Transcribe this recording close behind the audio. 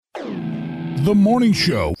The morning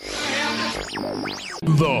show.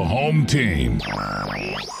 The home team.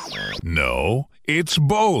 No, it's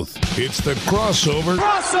both. It's the crossover.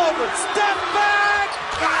 Step back!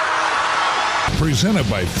 Presented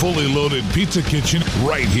by Fully Loaded Pizza Kitchen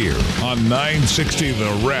right here on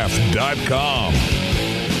 960theref.com.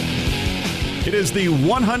 It is the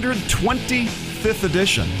 125th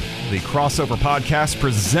edition of the Crossover Podcast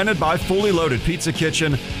presented by Fully Loaded Pizza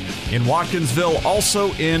Kitchen in Watkinsville.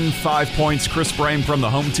 Also in 5 Points, Chris Brame from the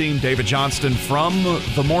home team, David Johnston from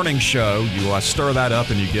the morning show. You stir that up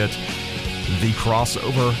and you get the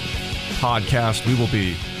Crossover Podcast. We will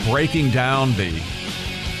be breaking down the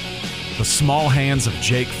small hands of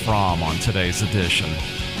Jake Fromm on today's edition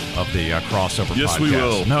of the Crossover Podcast. Yes, we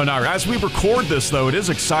will. No, as we record this, though, it is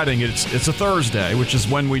exciting. It's a Thursday, which is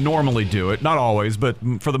when we normally do it. Not always, but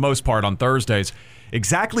for the most part on Thursdays.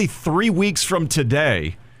 Exactly 3 weeks from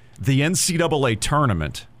today, the NCAA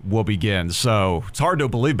tournament will begin. So it's hard to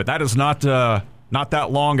believe, but that is not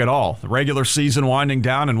that long at all. The regular season winding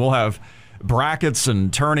down, and we'll have brackets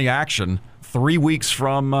and tourney action 3 weeks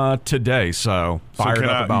from today. So fired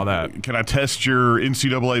up about that. Can I test your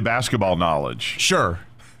NCAA basketball knowledge? Sure.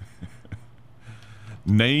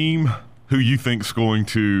 Name who you think's going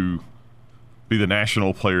to be the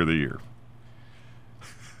National Player of the Year.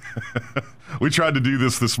 We tried to do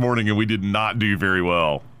this morning, and we did not do very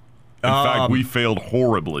well. In fact, we failed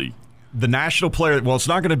horribly. The national player, well, it's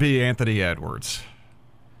not going to be Anthony Edwards,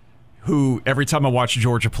 who every time I watch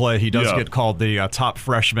Georgia play, he does get called the top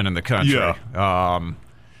freshman in the country. Yeah.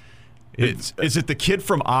 Is it the kid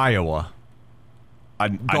from Iowa?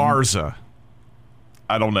 Garza.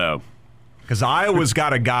 I don't know. Because Iowa's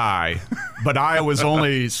got a guy, but Iowa's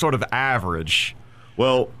only sort of average.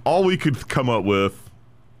 Well, all we could come up with,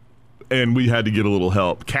 and we had to get a little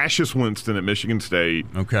help, Cassius Winston at Michigan State.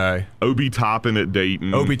 Okay. Obi Toppin at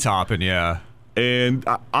Dayton. Obi Toppin, yeah. And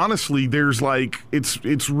honestly, there's and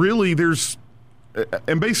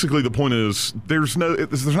basically the point is there's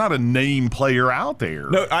not a name player out there.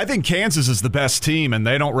 No, I think Kansas is the best team, and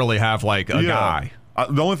they don't really have like a guy.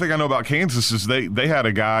 The only thing I know about Kansas is they had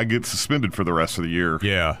a guy get suspended for the rest of the year.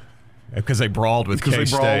 Yeah, because they brawled with K-State.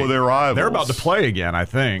 Because they brawled with their rivals. They're about to play again, I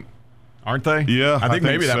think. Aren't they? Yeah, I think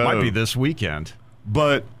maybe so. That might be this weekend.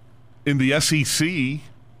 But in the SEC,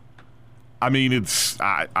 I mean, it's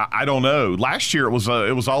I don't know. Last year it was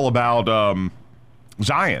all about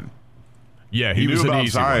Zion. Yeah, he was knew an about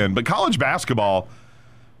easy Zion, one. But college basketball,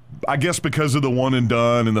 I guess because of the one and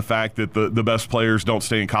done and the fact that the best players don't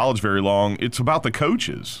stay in college very long, it's about the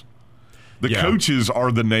coaches. The coaches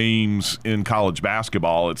are the names in college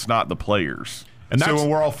basketball. It's not the players. And so when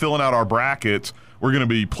we're all filling out our brackets, we're going to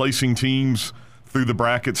be placing teams through the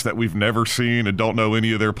brackets that we've never seen and don't know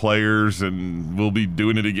any of their players, and we'll be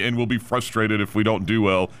doing it again. We'll be frustrated if we don't do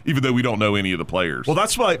well, even though we don't know any of the players. Well,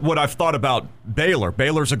 that's what I've thought about Baylor.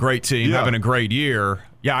 Baylor's a great team, having a great year.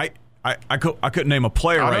 Yeah, I couldn't name a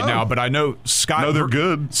player right now, but I know Scott. No, they're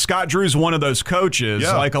good. Scott Drew's one of those coaches,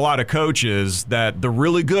 like a lot of coaches, that the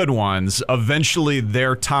really good ones, eventually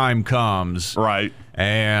their time comes. Right.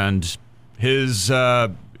 And his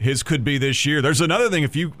could be this year. There's another thing,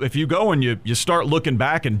 if you go and you start looking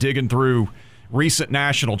back and digging through recent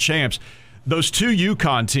national champs, those two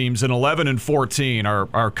UConn teams in 11 and 14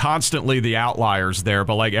 are constantly the outliers there.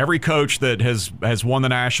 But like every coach that has won the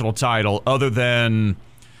national title, other than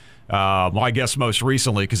I guess most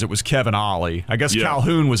recently because it was Kevin Ollie. I guess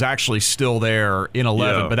Calhoun was actually still there in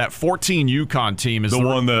 11, but that 14 UConn team is the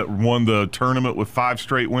one that won the tournament with 5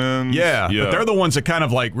 straight wins. Yeah, but they're the ones that kind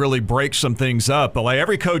of like really break some things up. But like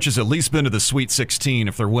every coach has at least been to the Sweet 16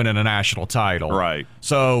 if they're winning a national title. Right.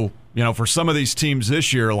 So, for some of these teams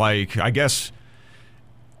this year, like I guess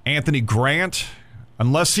Anthony Grant,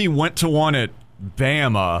 unless he went to one at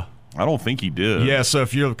Bama. I don't think he did. Yeah, so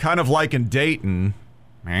if you're kind of like in Dayton,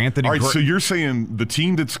 Anthony. All right, so you're saying the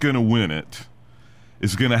team that's going to win it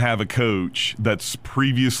is going to have a coach that's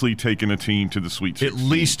previously taken a team to the Sweet 16. At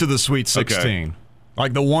least to the Sweet 16. Okay.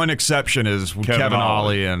 Like the one exception is Kevin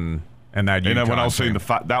Ollie and that UConn. And when I was saying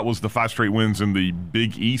that was the 5 straight wins in the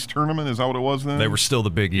Big East tournament, is that what it was then? They were still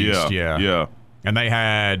the Big East, yeah. And they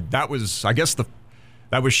had, that was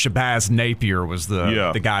Shabazz Napier was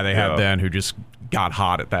the guy they had then who just got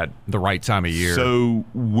hot at the right time of year. So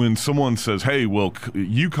when someone says, hey, well,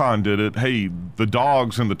 UConn did it, hey, the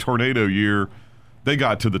Dogs in the tornado year, they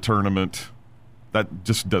got to the tournament, that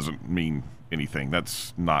just doesn't mean anything.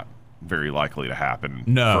 That's not very likely to happen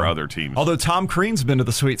for other teams. Although Tom Crean's been to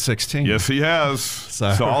the Sweet 16. Yes, he has.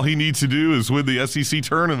 So all he needs to do is win the SEC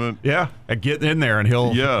tournament. Yeah, and get in there, and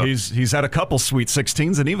he's had a couple Sweet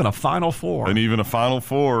 16s and even a Final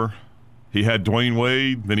Four. He had Dwayne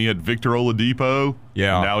Wade, then he had Victor Oladipo.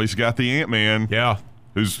 Yeah. And now he's got the Ant-Man. Yeah.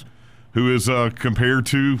 Who is compared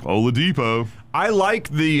to Oladipo. I like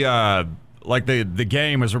the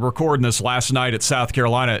game as we're recording this last night at South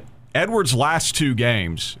Carolina. Edwards' last 2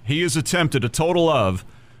 games, he has attempted a total of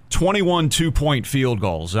 21 2-point field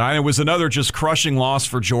goals. And it was another just crushing loss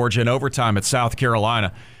for Georgia in overtime at South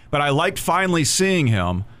Carolina. But I liked finally seeing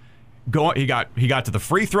him go. He got to the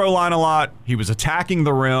free throw line a lot. He was attacking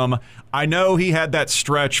the rim. I know he had that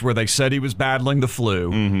stretch where they said he was battling the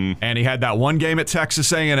flu, and he had that one game at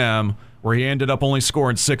Texas A&M where he ended up only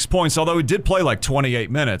scoring 6 points, although he did play like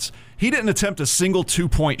 28 minutes. He didn't attempt a single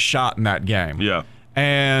 2-point shot in that game. Yeah.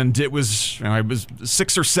 And it was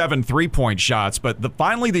 6 or 7 3-point shots. But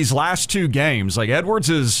finally these last 2 games, like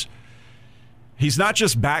Edwards he's not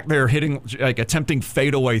just back there hitting, like attempting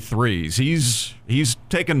fadeaway threes. He's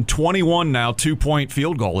taken 21 now 2-point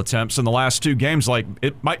field goal attempts in the last 2 games. Like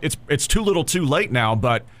it's too little too late now,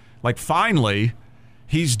 but like finally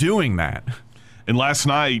he's doing that. And last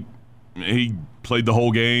night he played the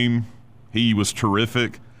whole game. He was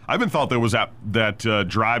terrific. I even thought there was that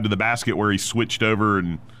drive to the basket where he switched over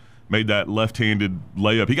and made that left-handed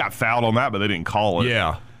layup. He got fouled on that, but they didn't call it.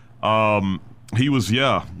 Yeah. He was,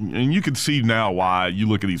 and you can see now why you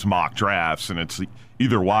look at these mock drafts, and it's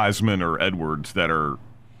either Wiseman or Edwards that are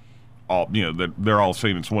all, they're all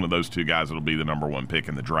saying it's one of those 2 guys that'll be the number 1 pick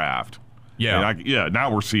in the draft. Yeah.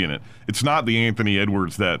 Now we're seeing it. It's not the Anthony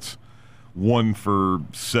Edwards that's 1 for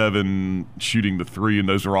 7 shooting the 3, and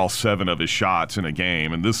those are all 7 of his shots in a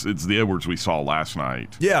game. And it's the Edwards we saw last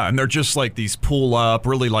night. Yeah, and they're just like these pull up,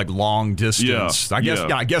 really like long distance. Yeah.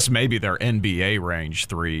 I guess maybe they're NBA range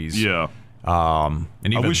threes. Yeah. And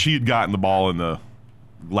even, I wish he had gotten the ball in the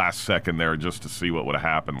last second there just to see what would have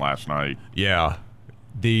happened last night. Yeah.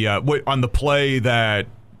 The on the play that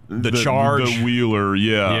the charge, the Wheeler,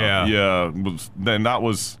 it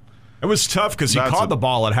was tough because he caught the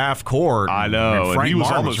ball at half court. I know, and Frank he was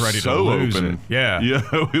Martin almost ready so to lose open. it. Yeah,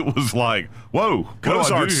 it was like, whoa,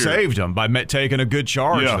 Cozart saved him by taking a good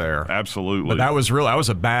charge there. Absolutely, but that was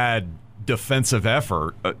a bad defensive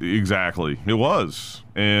effort. Exactly, it was,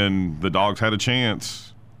 and the Dogs had a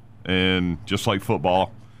chance, and just like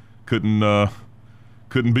football, couldn't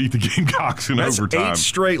beat the Gamecocks in overtime. That's 8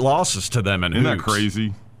 straight losses to them in Isn't hoops. that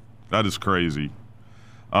crazy? That is crazy.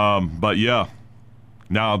 But yeah,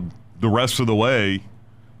 now the rest of the way,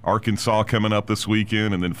 Arkansas coming up this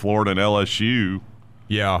weekend, and then Florida and LSU.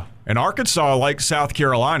 Yeah, and Arkansas, like South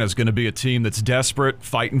Carolina, is going to be a team that's desperate,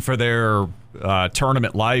 fighting for their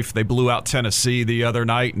tournament life. They blew out Tennessee the other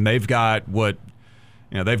night, and they've got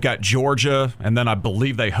they've got Georgia, and then I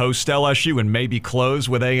believe they host LSU and maybe close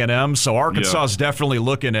with A&M. So Arkansas is definitely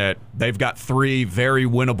looking at, they've got 3 very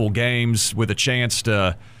winnable games with a chance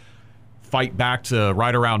to fight back to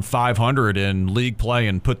right around 500 in league play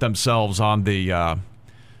and put themselves on the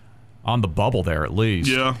bubble there at least.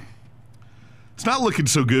 Yeah. It's not looking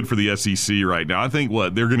so good for the SEC right now. I think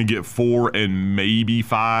they're going to get 4 and maybe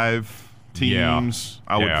 5 teams,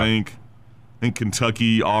 I would think. I think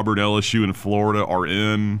Kentucky, Auburn, LSU, and Florida are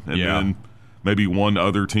in, and then maybe one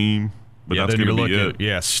other team. But that's going to be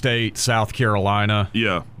it. State, South Carolina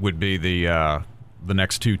would be the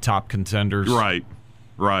next 2 top contenders. Right.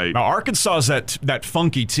 Now, Arkansas is that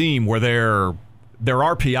funky team where their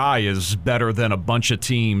RPI is better than a bunch of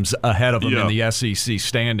teams ahead of them in the SEC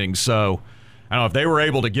standings. So, I don't know if they were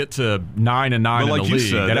able to get to 9-9 in the league.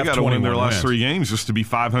 Said, they got to win their last 3 games just to be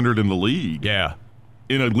 500 in the league. Yeah.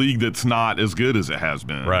 In a league that's not as good as it has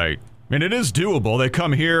been. Right. I mean, it is doable. They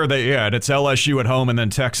come here, and it's LSU at home and then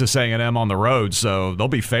Texas A&M on the road, so they'll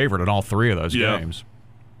be favored in all 3 of those games.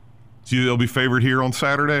 So they'll be favored here on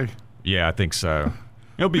Saturday? Yeah, I think so.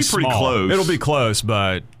 It'll be pretty close. It'll be close,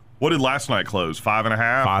 but what did last night close?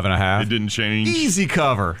 5.5? 5.5. It didn't change. Easy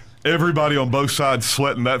cover. Everybody on both sides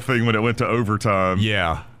sweating that thing when it went to overtime.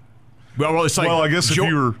 Yeah. Well, it's like, I guess if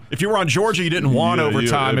you were on Georgia, you didn't want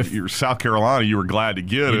overtime. If you were South Carolina, you were glad to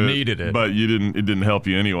get it. You needed it, but you didn't. It didn't help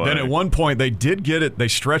you anyway. Then at one point they did get it. They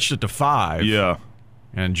stretched it to 5. Yeah.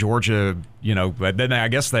 And Georgia, then I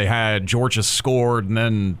guess they had Georgia scored, and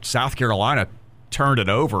then South Carolina turned it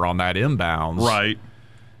over on that inbounds. Right.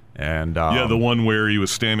 And the one where he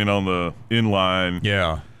was standing on the inline.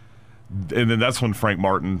 Yeah. And then that's when Frank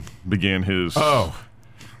Martin began his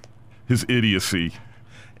idiocy.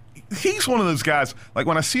 He's one of those guys, like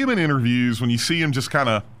when I see him in interviews, when you see him just kind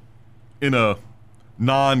of in a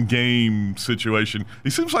non-game situation, he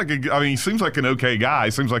seems like an okay guy.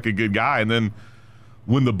 He seems like a good guy. And then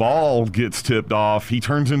when the ball gets tipped off, he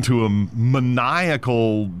turns into a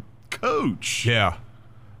maniacal coach. Yeah.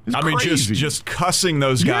 It's crazy. Just cussing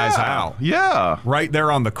those guys out. Yeah. Right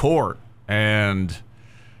there on the court. And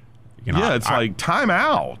it's like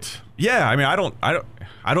timeout. Yeah, I mean, I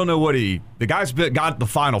don't know what the guys got the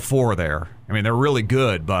Final Four there. I mean, they're really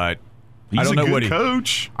good, but I don't know what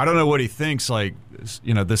coach. I don't know what he thinks. Like,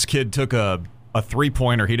 this kid took a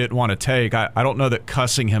 3-pointer he didn't want to take. I don't know that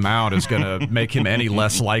cussing him out is going to make him any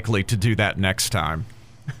less likely to do that next time.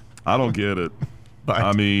 I don't get it. But,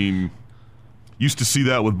 I mean, used to see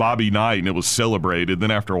that with Bobby Knight, and it was celebrated.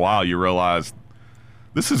 Then after a while, you realize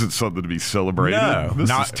this isn't something to be celebrated. No,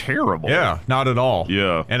 this is terrible. Yeah, not at all.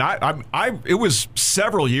 Yeah. And I it was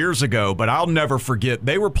several years ago, but I'll never forget.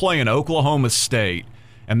 They were playing Oklahoma State,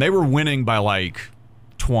 and they were winning by like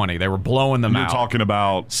 20. They were blowing them out. You're talking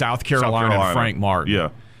about South Carolina and Frank Martin.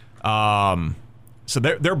 Yeah. So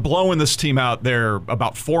they're blowing this team out there.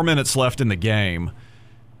 About 4 minutes left in the game.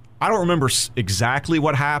 I don't remember exactly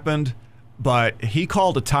what happened, but he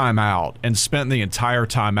called a timeout and spent the entire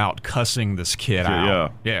timeout cussing this kid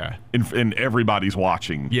out. Yeah. And everybody's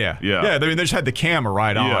watching. Yeah. Yeah. I mean, they just had the camera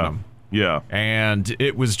right on him. Yeah. And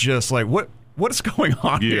it was just like, what is going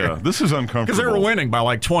on here? Yeah, this is uncomfortable. Because they were winning by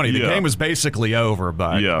like 20. The game was basically over,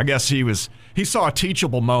 but I guess he saw a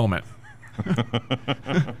teachable moment.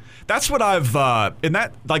 That's what I've in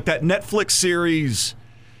that Netflix series,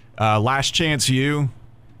 Last Chance U.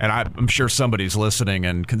 And I'm sure somebody's listening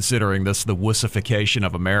and considering this the wussification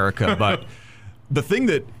of America. But the thing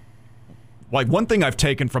that, one thing I've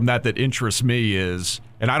taken from that interests me is,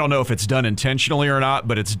 and I don't know if it's done intentionally or not,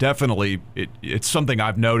 but it's definitely, it's something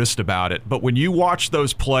I've noticed about it. But when you watch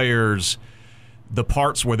those players, the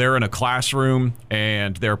parts where they're in a classroom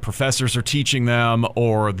and their professors are teaching them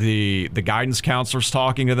or the guidance counselor's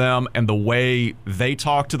talking to them, and the way they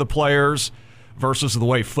talk to the players versus the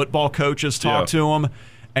way football coaches talk to them,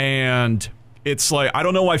 and it's like, I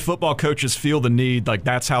don't know why football coaches feel the need,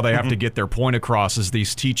 that's how they have to get their point across, is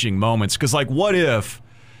these teaching moments. Because, what if,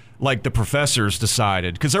 the professors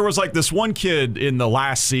decided, because there was, this one kid in the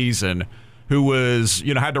last season who was,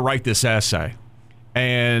 had to write this essay.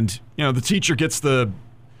 And, the teacher gets the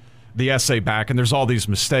essay back, and there's all these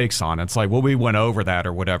mistakes on it. It's like, well, we went over that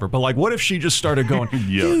or whatever. But, what if she just started going,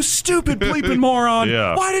 you stupid bleeping moron,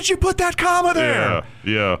 why did you put that comma there?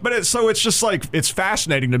 Yeah. But it's just it's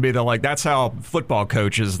fascinating to me that, that's how football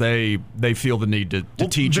coaches, they feel the need to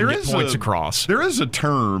teach and get points across. There is a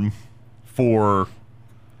term for,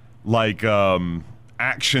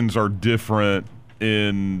 actions are different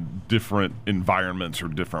in different environments or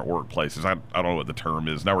different workplaces. I don't know what the term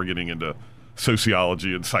is. Now we're getting into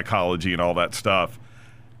sociology and psychology and all that stuff.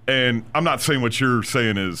 And I'm not saying what you're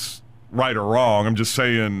saying is right or wrong. I'm just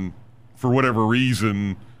saying, for whatever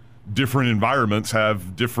reason, different environments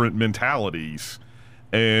have different mentalities.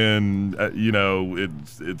 And,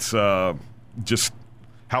 it's just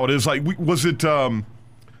how it is. Was it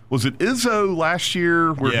Izzo last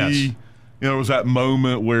year where he, was that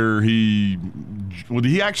moment where he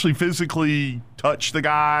actually physically touch the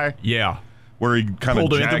guy? Yeah. Where he kind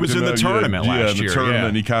of jacked him. It was in the tournament last year. In the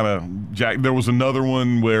tournament, he kind of jacked. There was another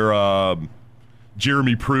one where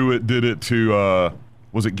Jeremy Pruitt did it to,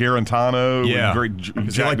 was it Garantano? Yeah,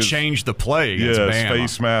 because he changed the play against Bama. His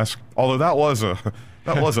face mask. Although that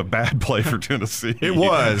was a bad play for Tennessee. It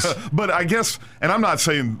was. But I guess, and I'm not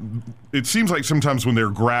saying, it seems like sometimes when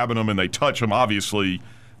they're grabbing them and they touch them, obviously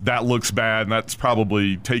that looks bad, and that's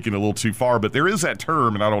probably taken a little too far. But there is that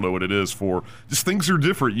term, and I don't know what it is for. Just things are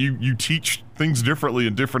different. You teach things differently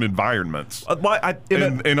in different environments.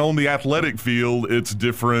 And on the athletic field, it's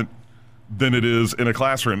different than it is in a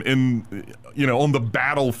classroom. On the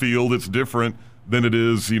battlefield, it's different than it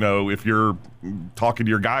is, if you're talking to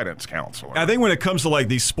your guidance counselor. I think when it comes to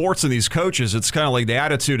these sports and these coaches, it's kind of the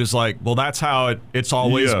attitude is well, that's how it's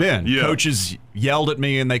always been. Yeah. Coaches yelled at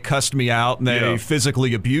me and they cussed me out and they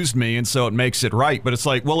physically abused me, and so it makes it right. But it's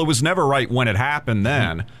well, it was never right when it happened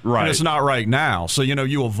then. Right. And it's not right now. So,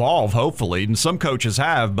 you evolve, hopefully. And some coaches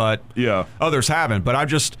have, but others haven't. But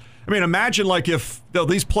imagine if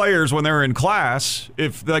these players, when they're in class,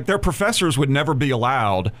 if their professors would never be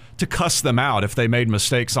allowed to cuss them out if they made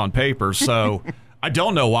mistakes on paper. So I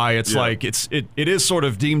don't know why it's it is sort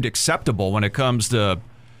of deemed acceptable when it comes to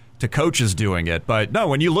coaches doing it. But no,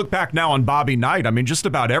 when you look back now on Bobby Knight, just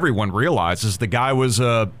about everyone realizes the guy was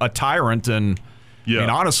a tyrant and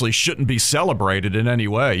honestly shouldn't be celebrated in any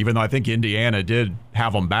way, even though I think Indiana did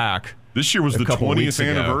have him back. This year was the 20th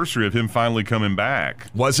anniversary of him finally coming back.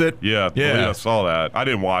 Was it? Yeah. I saw that. I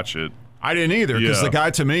didn't watch it. I didn't either, because the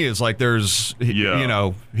guy to me is there's,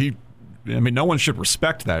 no one should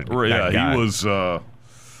respect that. That guy.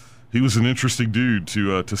 He was an interesting dude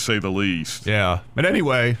to say the least. Yeah. But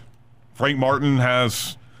anyway, Frank Martin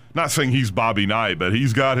has not saying he's Bobby Knight, but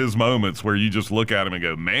he's got his moments where you just look at him and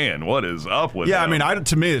go, man, what is up with him? Yeah, I mean,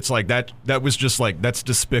 to me, it's like that was just like, that's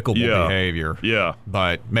despicable behavior. Yeah.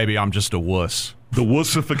 But maybe I'm just a wuss. The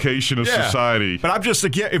wussification of society. But I'm just,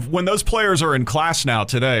 again, when those players are in class now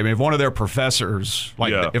today, I mean, if one of their professors,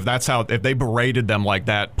 if they berated them like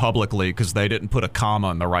that publicly because they didn't put a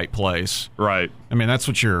comma in the right place. Right. I mean, that's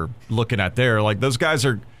what you're looking at there. Like, those guys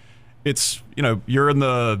are, you're in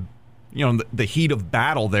the heat of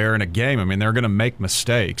battle there in a game. I mean, they're going to make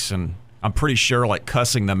mistakes, and I'm pretty sure, like,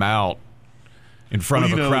 cussing them out in front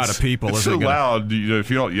of a crowd of people. It's so loud. If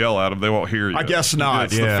you don't yell at them, they won't hear you. I guess not.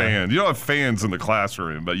 It's the fans. You don't have fans in the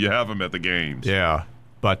classroom, but you have them at the games. Yeah,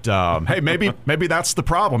 but hey, maybe that's the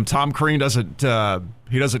problem. Tom Crean doesn't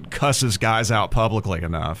cuss his guys out publicly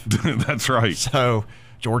enough. That's right. So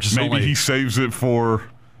George is maybe he saves it for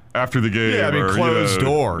after the game. Yeah, I mean, closed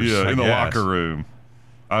doors. Yeah, in the locker room.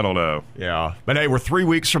 I don't know. Yeah, but hey, we're 3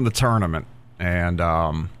 weeks from the tournament, and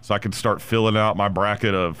so I can start filling out my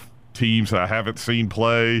bracket of teams that I haven't seen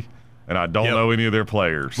play, and I don't know any of their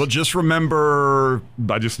players. Well, just remember,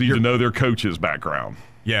 I just need to know their coach's background.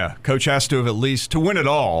 Yeah, coach has to have to win it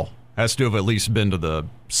all, has to have at least been to the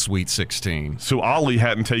Sweet 16. So Ollie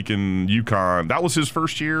hadn't taken UConn. That was his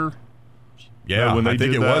first year? Yeah, I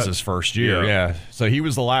think it was his first year, yeah. So he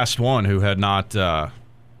was the last one who had not who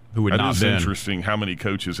had not been. It's interesting how many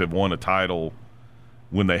coaches have won a title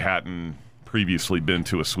when they hadn't previously been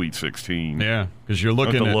to a Sweet 16. Yeah, because you're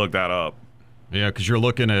looking to look that up. Yeah, because you're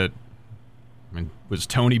looking at, I mean, was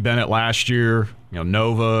Tony Bennett last year?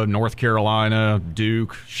 Nova, North Carolina,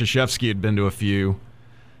 Duke. Krzyzewski had been to a few.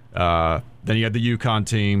 Then you had the UConn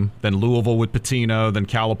team. Then Louisville with Pitino. Then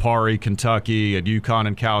Calipari, Kentucky. At UConn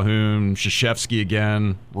and Calhoun. Krzyzewski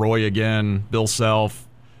again. Roy again. Bill Self.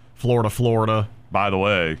 Florida. By the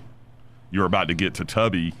way, you're about to get to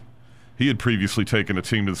Tubby. He had previously taken a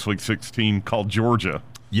team to the Sweet 16 called Georgia.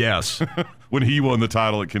 Yes. When he won the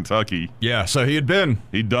title at Kentucky. Yeah, so he'd done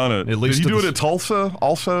it. At least did he do it at Tulsa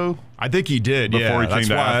also? I think he did, before he came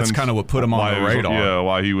to Athens. That's kind of what put him on the radar.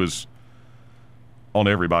 Why he was on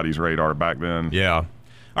everybody's radar back then. Yeah. All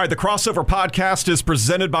right, the Crossover Podcast is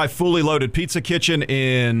presented by Fully Loaded Pizza Kitchen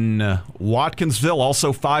in Watkinsville,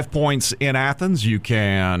 also 5 Points in Athens. You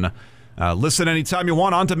can listen anytime you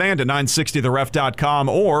want on demand at 960theref.com,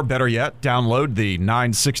 or better yet, download the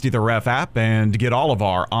 960 The Ref app and get all of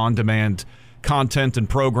our on-demand content and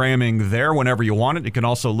programming there whenever you want it. You can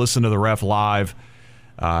also listen to The Ref live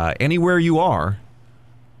anywhere you are,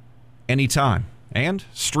 anytime. And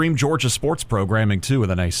stream Georgia sports programming, too,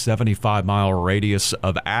 within a 75-mile radius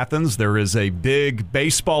of Athens. There is a big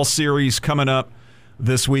baseball series coming up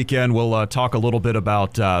this weekend. We'll talk a little bit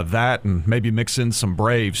about that and maybe mix in some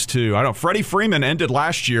Braves, too. I know Freddie Freeman ended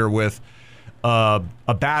last year with a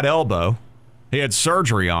bad elbow. He had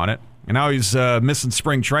surgery on it, and now he's missing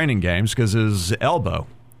spring training games because his elbow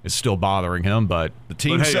is still bothering him. But the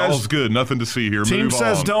team says all's good. Nothing to see here. Team Move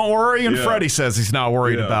says on. Don't worry, and Freddie says he's not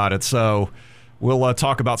worried about it. So we'll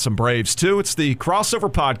talk about some Braves, too. It's the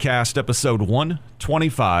Crossover Podcast, episode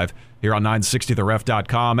 125, here on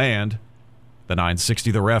 960theref.com and the 960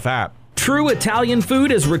 The Ref app. True Italian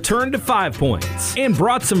food has returned to 5 Points and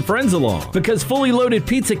brought some friends along because Fully Loaded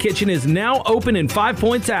Pizza Kitchen is now open in 5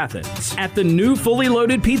 Points, Athens. At the new Fully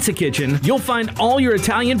Loaded Pizza Kitchen, you'll find all your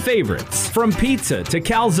Italian favorites, from pizza to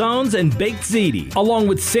calzones and baked ziti, along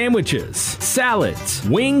with sandwiches, salads,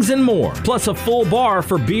 wings, and more, plus a full bar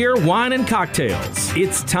for beer, wine, and cocktails.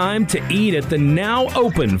 It's time to eat at the now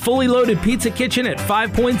open Fully Loaded Pizza Kitchen at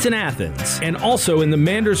 5 Points in Athens, and also in the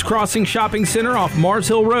Manders Crossing Shopping Center off Mars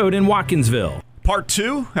Hill Road in Watkinsville. Part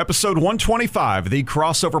 2, episode 125, the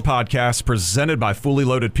Crossover Podcast, presented by Fully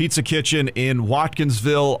Loaded Pizza Kitchen in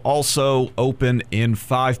Watkinsville, also open in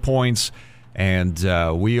 5 Points. And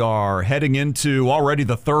we are heading into already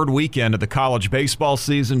the third weekend of the college baseball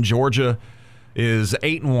season. Georgia is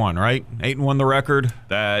 8-1, right? 8-1 the record?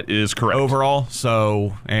 That is correct. Overall.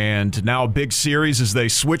 So, and now a big series as they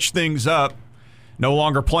switch things up. No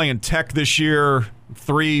longer playing Tech this year,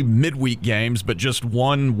 3 midweek games, but just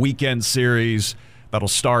 1 weekend series that'll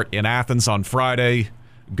start in Athens on Friday,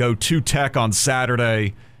 go to Tech on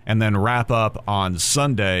Saturday, and then wrap up on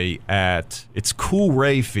Sunday at it's Cool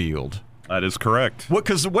Ray Field. That is correct.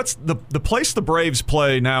 Because what's the place the Braves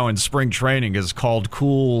play now in spring training is called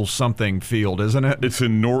Cool something Field, isn't it? It's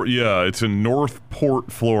in Northport,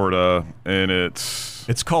 Florida, and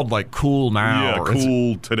it's called like Cool Now. Yeah, or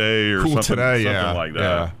Cool Today or Cool something like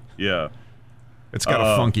that. Yeah. It's got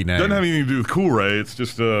a funky name. Doesn't have anything to do with Cool Ray. It's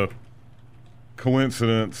just a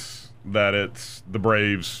coincidence that it's the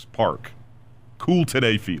Braves Park. Cool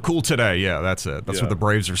Today field. Cool Today, yeah, that's it. That's where the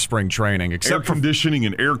Braves are spring training. Except air conditioning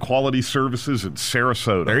and air quality services in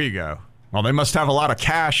Sarasota. There you go. Well, they must have a lot of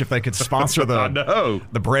cash if they could sponsor the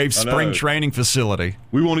Braves spring training facility.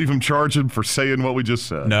 We won't even charge him for saying what we just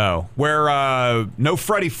said. No. No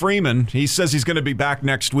Freddie Freeman. He says he's going to be back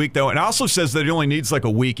next week, though, and also says that he only needs like a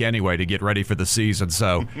week anyway to get ready for the season.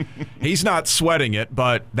 So he's not sweating it,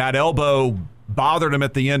 but that elbow bothered him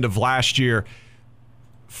at the end of last year.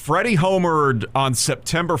 Freddie homered on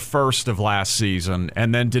September 1st of last season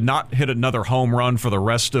and then did not hit another home run for the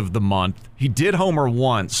rest of the month. He did homer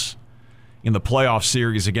once in the playoff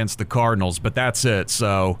series against the Cardinals, but that's it.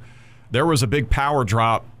 So there was a big power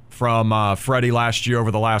drop from Freddie last year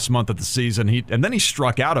over the last month of the season. And then he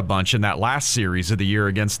struck out a bunch in that last series of the year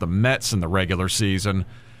against the Mets in the regular season.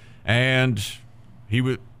 And he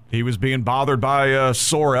was being bothered by a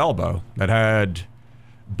sore elbow that had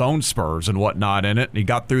bone spurs and whatnot in it. He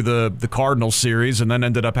got through the Cardinals series and then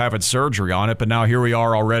ended up having surgery on it. But now here we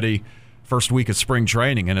are already, first week of spring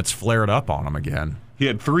training, and it's flared up on him again. He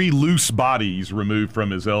had 3 loose bodies removed from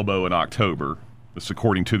his elbow in October, this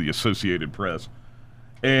according to the Associated Press.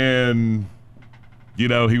 And, he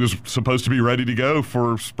was supposed to be ready to go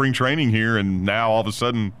for spring training here, and now all of a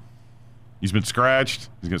sudden he's been scratched.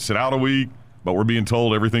 He's going to sit out a week, but we're being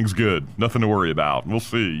told everything's good. Nothing to worry about. We'll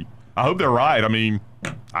see. I hope they're right. I mean,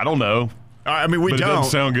 I don't know. We but don't. It doesn't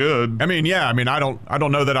sound good. I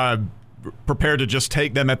don't know that I'm prepared to just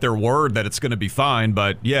take them at their word that it's going to be fine,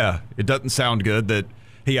 but yeah, it doesn't sound good that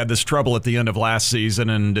he had this trouble at the end of last season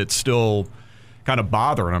and it's still kind of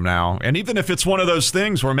bothering him now. And even if it's one of those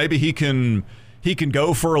things where maybe he can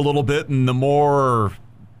go for a little bit, and the more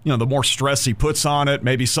stress he puts on it,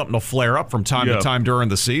 maybe something will flare up from time to time during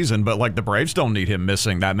the season. But like the Braves don't need him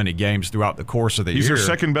missing that many games throughout the course of the year. He's their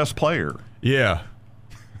second best player. Yeah.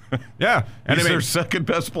 Yeah, and he's their second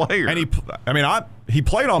best player. And he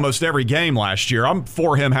played almost every game last year. I'm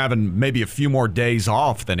for him having maybe a few more days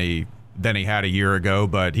off than he had a year ago,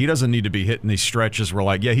 but he doesn't need to be hitting these stretches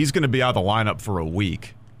where he's going to be out of the lineup for a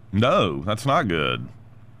week. No, that's not good.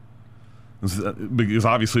 Because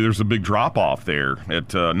obviously there's a big drop off there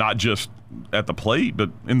at not just at the plate, but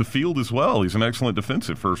in the field as well. He's an excellent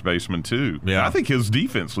defensive first baseman too. Yeah, I think his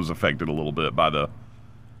defense was affected a little bit by the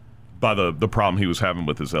problem he was having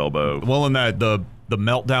with his elbow. Well, in that the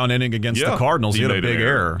meltdown inning against the Cardinals, he had a big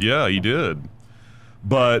error. Yeah, he did.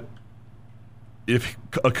 But if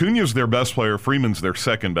Acuna's their best player, Freeman's their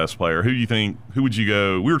second best player, who would you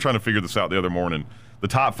go? We were trying to figure this out the other morning. The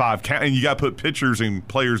top 5 count, and you got to put pitchers and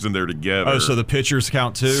players in there together. Oh, so the pitchers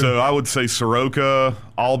count too? So I would say Soroka,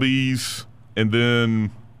 Albies, and then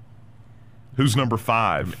who's number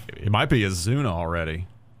 5? It might be Ozuna already.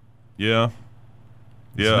 Yeah.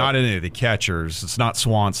 It's not any of the catchers. It's not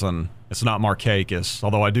Swanson. It's not Markakis.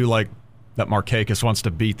 Although I do like that Markakis wants to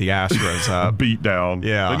beat the Astros. Beat down.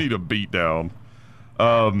 Yeah. They need a beat down.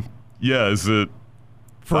 Is it?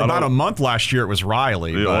 For about a month last year, it was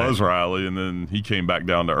Riley. It was Riley, and then he came back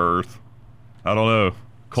down to earth. I don't know.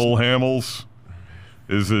 Cole Hamels?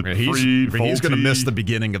 Is it Fried? He's going to miss the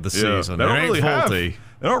beginning of the season. They don't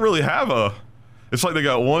really have a – it's like they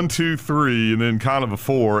got 1, 2, 3, and then kind of a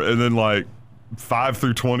 4, and then 5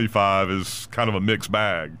 through 25 is kind of a mixed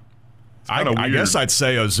bag. I guess I'd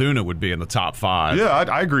say Ozuna would be in the top 5. Yeah,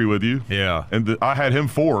 I agree with you. Yeah. And I had him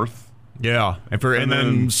 4th. Yeah, and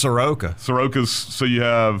then Soroka. Soroka's, so you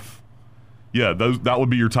have, that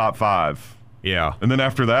would be your top 5. Yeah. And then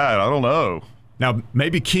after that, I don't know. Now,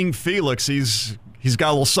 maybe King Felix, he's got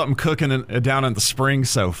a little something cooking down in the spring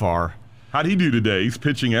so far. How'd he do today? He's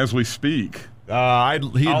pitching as we speak. He had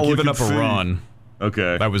given up a run.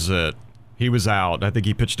 Okay. That was it. He was out. I think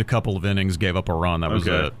he pitched a couple of innings, gave up a run. That was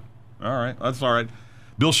it. All right. That's all right.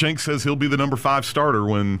 Bill Shank says he'll be the number 5 starter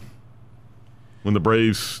when the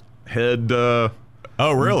Braves head north,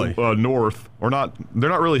 or not. They're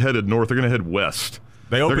not really headed north. They're going to head west.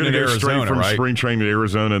 They're going to go Arizona, straight from right? spring training to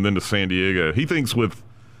Arizona and then to San Diego. He thinks with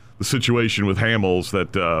the situation with Hamels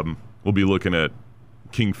that we'll be looking at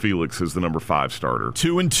King Felix as the number 5 starter.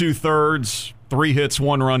 2 2/3, 3 hits,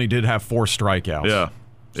 1 run. He did have 4 strikeouts.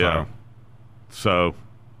 Yeah. So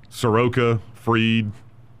Soroka, Fried.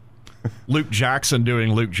 Luke Jackson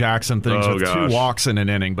doing Luke Jackson things with 2 walks in an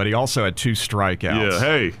inning, but he also had 2 strikeouts. Yeah,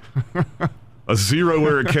 hey. A 0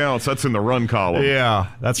 where it counts. That's in the run column. Yeah,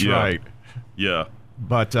 that's right. Yeah.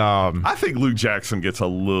 But I think Luke Jackson gets a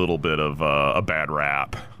little bit of a bad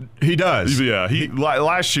rap. He does. Yeah.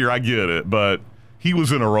 Last year, I get it, but he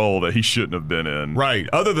was in a role that he shouldn't have been in. Right.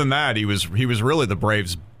 Other than that, he was really the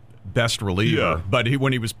Braves' best reliever, but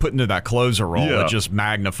when he was put into that closer role, it just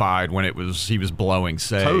magnified when he was blowing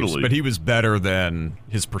saves. Totally. But he was better than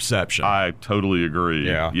his perception. I totally agree.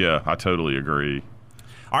 Yeah, I totally agree.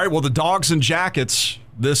 All right, well, the Dogs and Jackets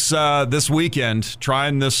this weekend,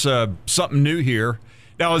 trying this something new here.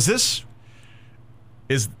 Now, is this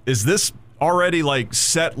already like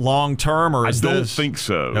set long term, or is I don't think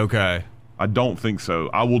so. Okay. I don't think so.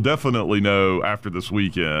 I will definitely know after this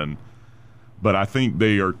weekend, but I think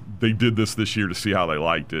they did this year to see how they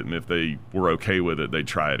liked it, and if they were okay with it, they'd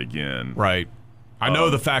try it again. Right. I know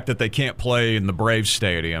the fact that they can't play in the Braves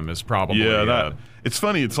Stadium is probably it's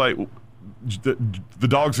funny. It's like the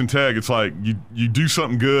Dogs and Tag. It's like you do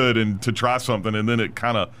something good and to try something, and then it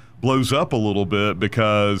kind of blows up a little bit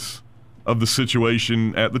because of the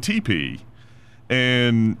situation at the TP.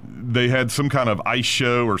 And they had some kind of ice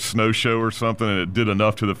show or snow show or something, and it did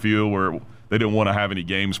enough to the field where they didn't want to have any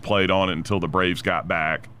games played on it until the Braves got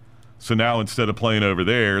back. So now instead of playing over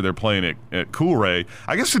there, they're playing at Coolray.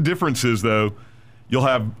 I guess the difference is, though, you'll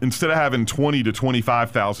have, instead of having 20 to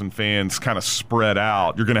 25,000 fans kind of spread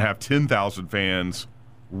out, you're going to have 10,000 fans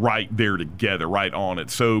right there together, right on it.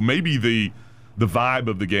 So maybe the vibe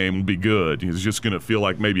of the game will be good. It's just going to feel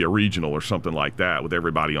like maybe a regional or something like that with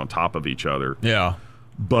everybody on top of each other. Yeah.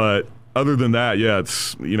 But other than that,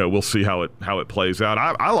 it's we'll see how it plays out.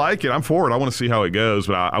 I like it. I'm for it. I want to see how it goes.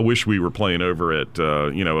 But I wish we were playing over at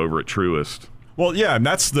Truist. Well, yeah, and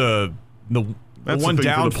that's the one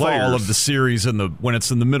downfall of the series when it's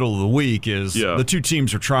in the middle of the week is the two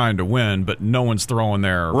teams are trying to win, but no one's throwing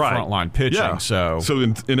their frontline pitching. Yeah. So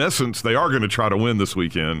in essence, they are going to try to win this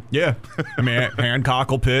weekend. Yeah, I mean Hancock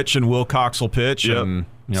will pitch and Wilcox will pitch, and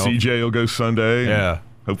CJ will go Sunday. Yeah,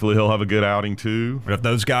 hopefully he'll have a good outing too. But if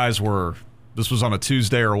those guys this was on a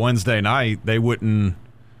Tuesday or Wednesday night, they wouldn't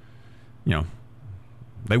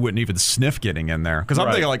even sniff getting in there. Because I'm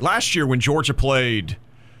thinking like last year when Georgia played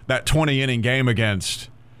that 20-inning game against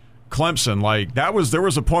Clemson, like there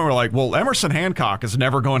was a point where like, well, Emerson Hancock is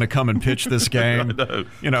never going to come and pitch this game.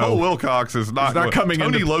 Cole Wilcox is not coming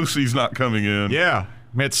in. Tony Losey's not coming in. Yeah,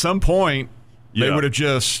 I mean, at some point they would have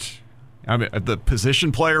just. I mean, the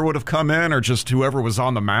position player would have come in, or just whoever was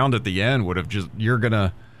on the mound at the end would have just. Your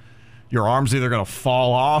arm's either going to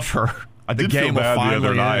fall off, or I did feel bad the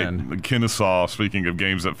other night. Kennesaw, speaking of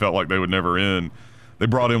games that felt like they would never end. They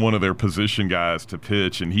brought in one of their position guys to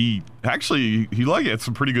pitch, and he had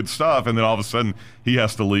some pretty good stuff, and then all of a sudden he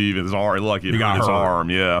has to leave. His arm, he got his arm.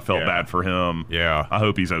 Yeah, I felt bad for him. Yeah, I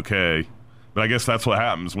hope he's okay. But I guess that's what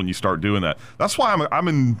happens when you start doing that. That's why I'm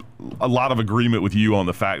in a lot of agreement with you on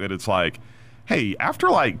the fact that it's like, hey, after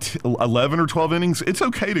like 11 or 12 innings, it's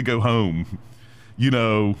okay to go home.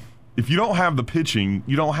 If you don't have the pitching,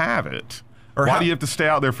 you don't have it. Or why do you have to stay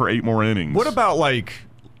out there for 8 more innings? What about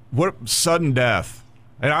sudden death?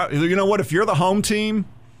 And you know what? If you're the home team,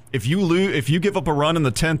 if you give up a run in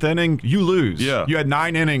the 10th inning, you lose. Yeah. You had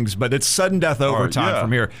 9 innings, but it's sudden death overtime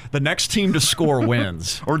from here. The next team to score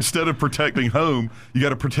wins. Or instead of protecting home, you got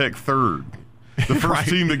to protect third. The first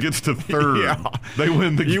team that gets to third, they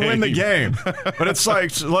win the game. You win the game. But it's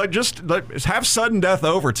just have sudden death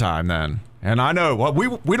overtime then. And I know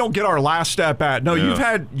we don't get our last at bat. No,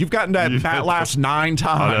 you've gotten that bat last 9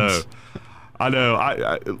 times. I know.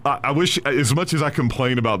 I wish, as much as I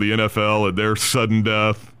complain about the NFL and their sudden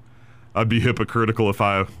death, I'd be hypocritical if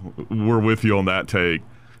I were with you on that take.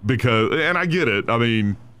 And I get it. I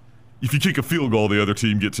mean, if you kick a field goal, the other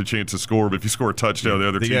team gets a chance to score. But if you score a touchdown, the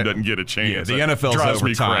other team doesn't get a chance. Yeah, the NFL's drives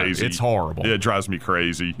overtime. Me crazy. It's horrible. Yeah, it drives me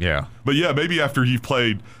crazy. Yeah. But yeah, maybe after you've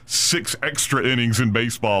played 6 extra innings in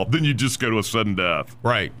baseball, then you just go to a sudden death.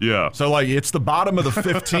 Right. Yeah. So it's the bottom of the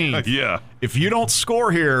 15th. Yeah. If you don't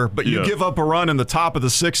score here, but you give up a run in the top of the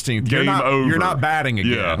 16th, game over. You're not batting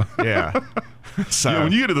again. Yeah. So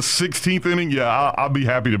when you get to the 16th inning, I'll be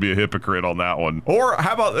happy to be a hypocrite on that one. Or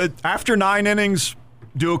how about after 9 innings?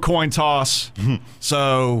 Do a coin toss,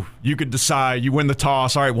 so you could decide. You win the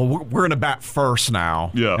toss. All right, well, we're going to bat first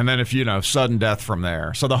now. Yeah. And then if sudden death from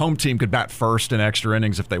there. So the home team could bat first in extra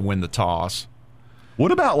innings if they win the toss.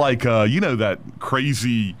 What about that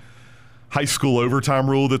crazy high school overtime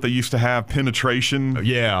rule that they used to have, penetration?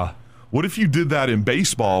 Yeah. What if you did that in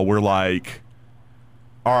baseball where all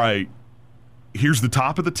right, here's the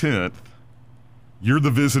top of the 10th. You're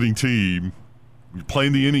the visiting team. You're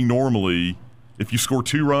playing the inning normally. If you score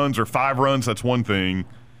 2 runs or 5 runs, that's one thing.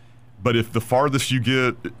 But if the farthest you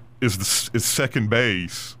get is second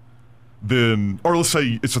base, then, or let's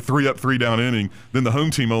say it's a 3-up, 3-down inning, then the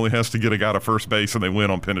home team only has to get a guy to first base and they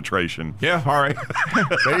win on penetration. Yeah, all right.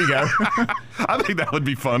 There you go. I think that would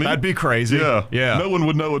be funny. That'd be crazy. Yeah. No one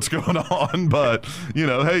would know what's going on, but,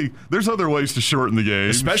 hey, there's other ways to shorten the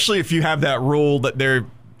game. Especially if you have that rule that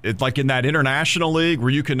it's like in that international league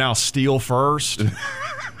where you can now steal first.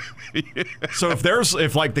 Yeah. So if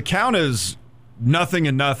the count is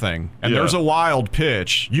 0-0 and there's a wild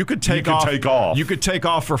pitch, you could take off. You could take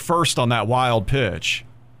off for first on that wild pitch.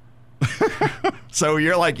 So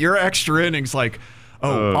your extra innings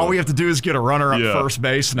all we have to do is get a runner up first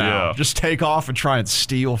base now. Yeah. Just take off and try and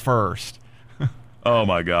steal first. Oh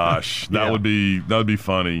my gosh. That would be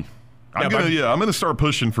funny. I'm gonna start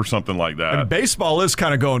pushing for something like that. And baseball is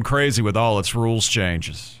kind of going crazy with all its rules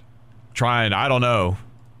changes. I don't know.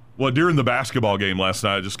 Well, during the basketball game last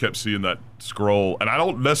night, I just kept seeing that scroll, and I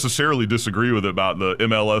don't necessarily disagree with it about the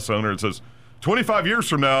MLS owner. It says, 25 years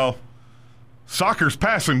from now, soccer's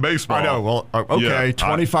passing baseball. I know. Well, okay, yeah,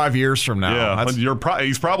 25 years from now. Yeah,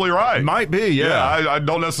 he's probably right. It might be, yeah. I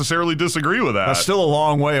don't necessarily disagree with that. That's still a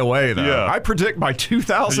long way away, though. Yeah. I predict by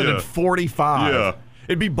 2045. Yeah.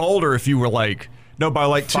 It'd be bolder if you were by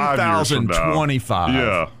 2025.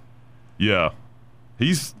 Yeah. Yeah.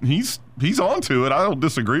 He's onto it. I don't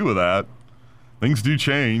disagree with that. Things do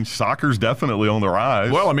change. Soccer's definitely on the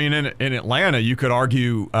rise. Well, I mean, in Atlanta, you could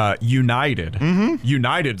argue United. Mm-hmm.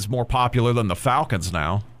 United is more popular than the Falcons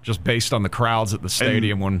now, just based on the crowds at the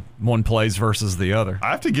stadium when one plays versus the other. I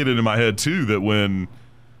have to get it in my head, too, that when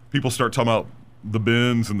people start talking about the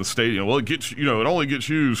bins and the stadium, well, it only gets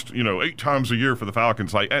used, 8 times a year for the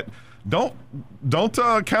Falcons. Don't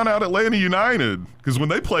count out Atlanta United, because when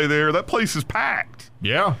they play there, that place is packed.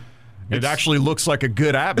 Yeah. It actually looks like a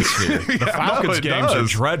good atmosphere. The Falcons games are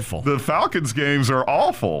dreadful. The Falcons games are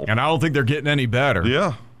awful. And I don't think they're getting any better.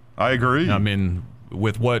 Yeah, I agree. I mean,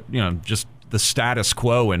 with what, just the status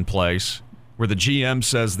quo in place, where the GM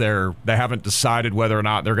says they haven't decided whether or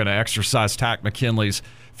not they're going to exercise Tack McKinley's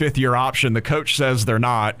 5th-year option. The coach says they're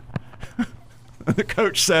not. The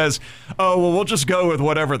coach says, we'll just go with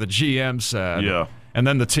whatever the GM said. Yeah. And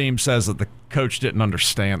then the team says that the coach didn't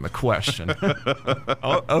understand the question.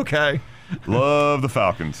 Okay. Love the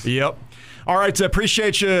Falcons. Yep. All right.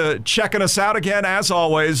 Appreciate you checking us out again. As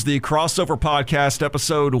always, the Crossover Podcast,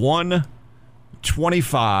 episode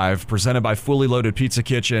 125, presented by Fully Loaded Pizza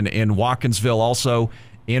Kitchen in Watkinsville, also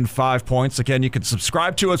in 5 Points. Again, you can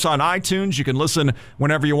subscribe to us on iTunes. You can listen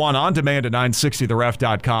whenever you want on demand at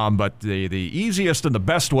 960theref.com. But the easiest and the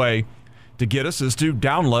best way to get us is to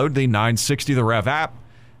download the 960 The Ref app,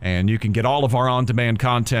 and you can get all of our on-demand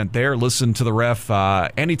content there. Listen to The Ref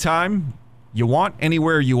anytime you want,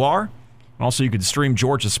 anywhere you are. Also, you can stream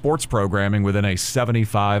Georgia sports programming within a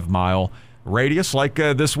 75-mile radius, like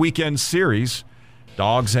this weekend's series,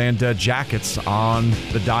 Dogs and Jackets on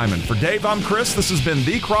the Diamond. For Dave, I'm Chris. This has been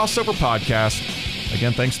the Crossover Podcast.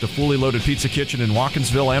 Again, thanks to Fully Loaded Pizza Kitchen in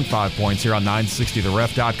Watkinsville and 5 Points here on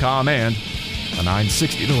 960theref.com and the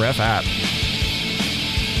 960 The Ref app.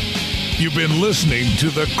 You've been listening to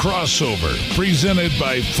The Crossover, presented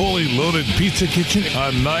by Fully Loaded Pizza Kitchen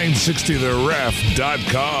on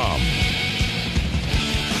 960theref.com.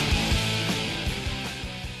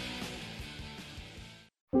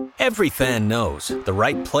 Every fan knows the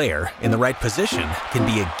right player in the right position can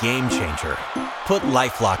be a game changer. Put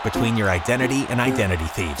LifeLock between your identity and identity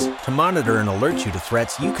thieves to monitor and alert you to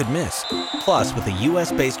threats you could miss. Plus, with a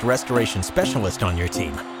U.S.-based restoration specialist on your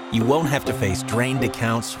team, you won't have to face drained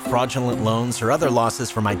accounts, fraudulent loans, or other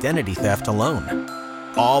losses from identity theft alone.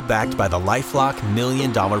 All backed by the LifeLock $1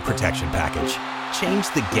 Million Protection Package. Change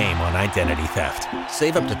the game on identity theft.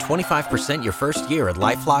 Save up to 25% your first year at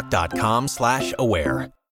LifeLock.com/aware.